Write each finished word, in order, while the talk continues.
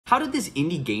How did this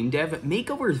indie game dev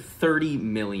make over $30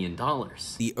 million?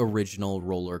 The original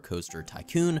Roller Coaster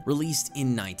Tycoon, released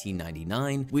in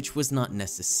 1999, which was not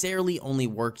necessarily only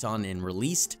worked on and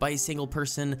released by a single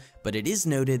person, but it is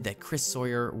noted that Chris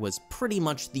Sawyer was pretty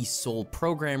much the sole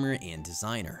programmer and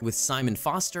designer, with Simon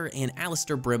Foster and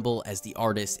Alistair Brimble as the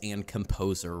artist and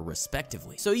composer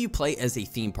respectively. So you play as a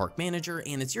theme park manager,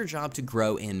 and it's your job to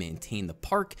grow and maintain the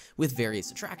park with various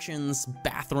attractions,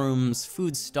 bathrooms,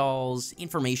 food stalls,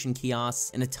 information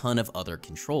kiosks, and a ton of other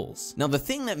controls. Now, the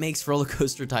thing that makes Roller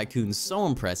Coaster Tycoon so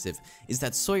impressive is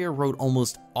that Sawyer wrote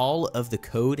almost all of the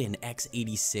code in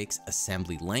x86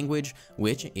 assembly language,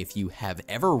 which, if you have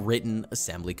ever written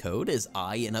assembly code, as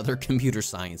I and other computer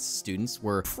science students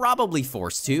were probably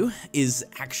forced to, is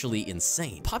actually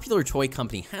insane. Popular toy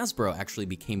company Hasbro actually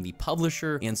became the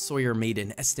publisher, and Sawyer made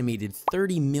an estimated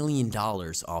 $30 million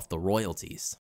off the royalties.